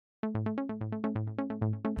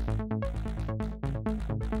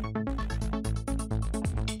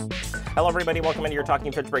Hello, everybody. Welcome into your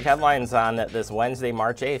Talking Fitchburg headlines on this Wednesday,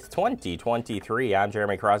 March 8th, 2023. I'm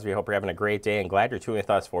Jeremy Crosby. Hope you're having a great day and glad you're tuning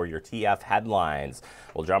with us for your TF headlines.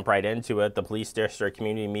 We'll jump right into it. The Police District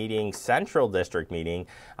Community Meeting, Central District Meeting,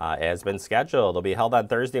 has been scheduled. It'll be held on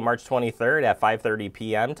Thursday, March 23rd at 5:30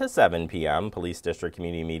 p.m. to 7 p.m. Police District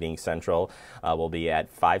Community Meeting Central will be at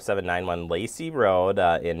 5791 Lacey Road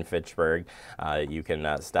in Fitchburg. You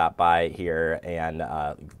can stop by here and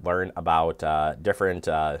learn about different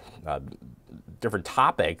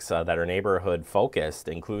topics that are neighborhood focused,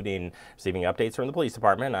 including receiving updates from the police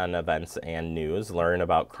department on events and news, learn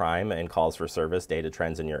about crime and calls for service, data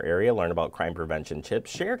trends in your area, learn about crime prevention tips,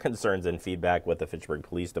 share concerns and feedback with the Fitchburg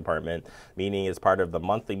Police Department. Meeting is part of the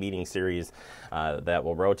monthly meeting series that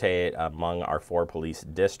will rotate among our 4 police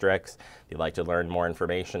districts. If you'd like to learn more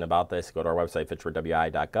information about this, go to our website,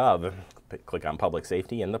 fitchburgwi.gov. Click on Public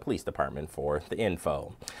Safety and the Police Department for the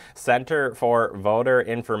info. Center for Voter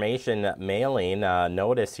Information mailing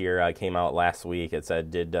notice here came out last week. It said,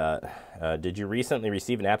 did you recently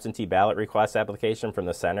receive an absentee ballot request application from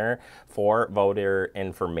the Center for Voter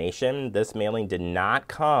Information? This mailing did not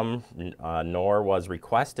come nor was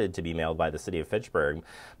requested to be mailed by the City of Fitchburg,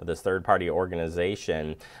 but this third-party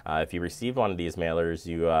organization. If you received one of these mailers,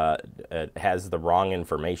 it has the wrong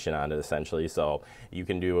information on it, essentially. So you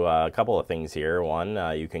can do a couple of things here. One,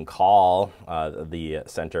 you can call the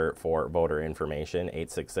Center for Voter Information,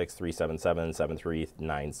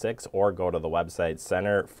 866-377-7396, or go to the website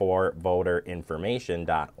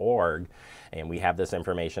centerforvoterinformation.org. And we have this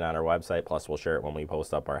information on our website, plus we'll share it when we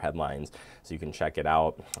post up our headlines, so you can check it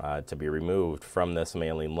out to be removed from this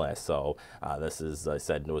mailing list. So this is, I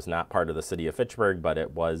said, it was not part of the City of Fitchburg, but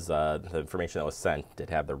it was the information that was sent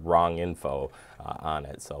did have the wrong info on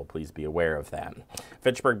it, so please be aware of that.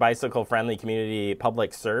 Fitchburg Bicycle Friendly Community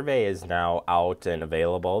Public Survey is now out and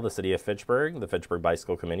available. The City of Fitchburg, the Fitchburg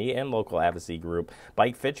Bicycle Committee, and local advocacy group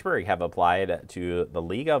Bike Fitchburg have applied to the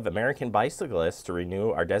League of American Bicyclists to renew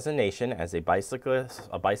our designation as a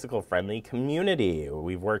bicycle-friendly community.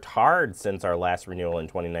 We've worked hard since our last renewal in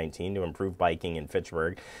 2019 to improve biking in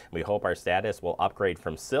Fitchburg. We hope our status will upgrade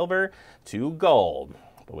from silver to gold.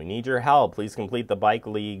 But we need your help. Please complete the Bike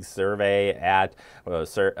League survey at,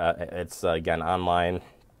 it's again online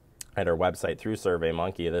at our website through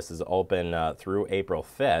SurveyMonkey. This is open through April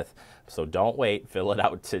 5th. So don't wait, fill it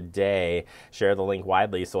out today. Share the link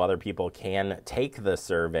widely so other people can take the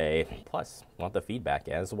survey. Plus, want the feedback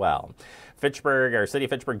as well. Fitchburg, our City of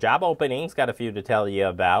Fitchburg job openings, got a few to tell you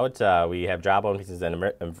about. We have job openings as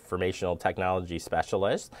an informational technology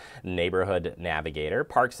specialist, neighborhood navigator,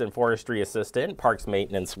 parks and forestry assistant, parks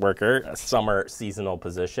maintenance worker, summer seasonal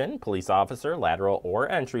position, police officer, lateral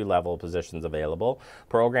or entry level positions available,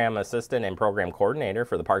 program assistant and program coordinator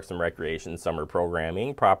for the Parks and Recreation summer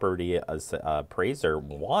programming, property appraiser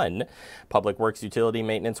 1, public works utility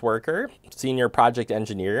maintenance worker, senior project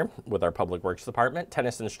engineer with our public works department,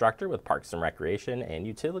 tennis instructor with Parks and Recreation, and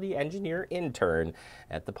utility engineer intern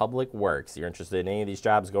at the Public Works. If you're interested in any of these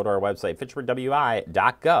jobs, go to our website,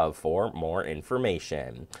 fitchburgwi.gov, for more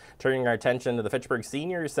information. Turning our attention to the Fitchburg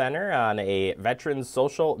Senior Center on a Veterans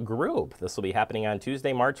Social Group. This will be happening on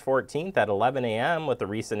Tuesday, March 14th at 11 a.m. with the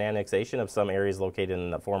recent annexation of some areas located in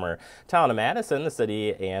the former town of Madison. The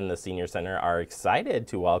city and the Senior Center are excited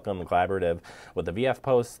to welcome a collaborative with the VF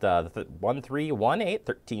Post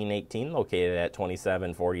 1318 located at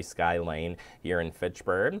 2740 Sky Lane here in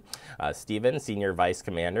Fitchburg. Stephen, Senior Vice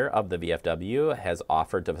Commander of the VFW, has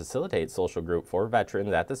offered to facilitate social group for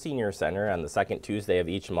veterans at the Senior Center on the second Tuesday of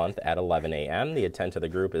each month at 11 a.m. The intent of the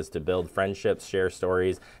group is to build friendships, share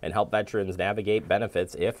stories, and help veterans navigate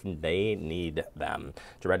benefits if they need them.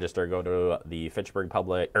 To register, go to the Fitchburg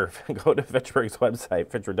go to Fitchburg's website,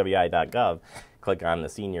 fitchburgwi.gov. Click on the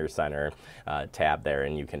Senior Center tab there,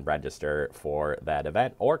 and you can register for that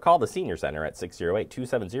event, or call the Senior Center at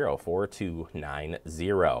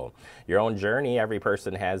 608-270-4290. Your own journey. Every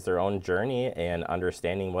person has their own journey, and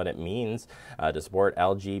understanding what it means to support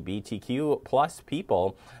LGBTQ plus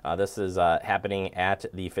people. This is happening at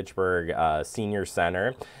the Fitchburg Senior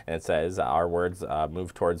Center, and it says, our words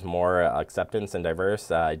move towards more acceptance and diverse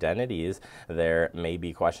identities. There may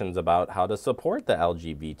be questions about how to support the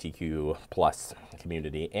LGBTQ plus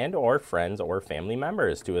community and or friends or family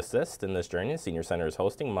members. To assist in this journey, the Senior Center is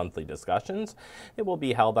hosting monthly discussions. It will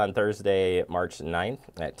be held on Thursday, March 9th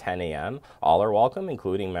at 10 a.m. All are welcome,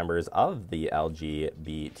 including members of the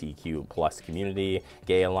LGBTQ plus community,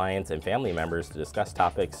 Gay Alliance, and family members, to discuss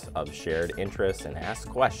topics of shared interest and ask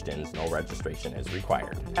questions. No registration is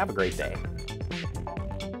required. Have a great day.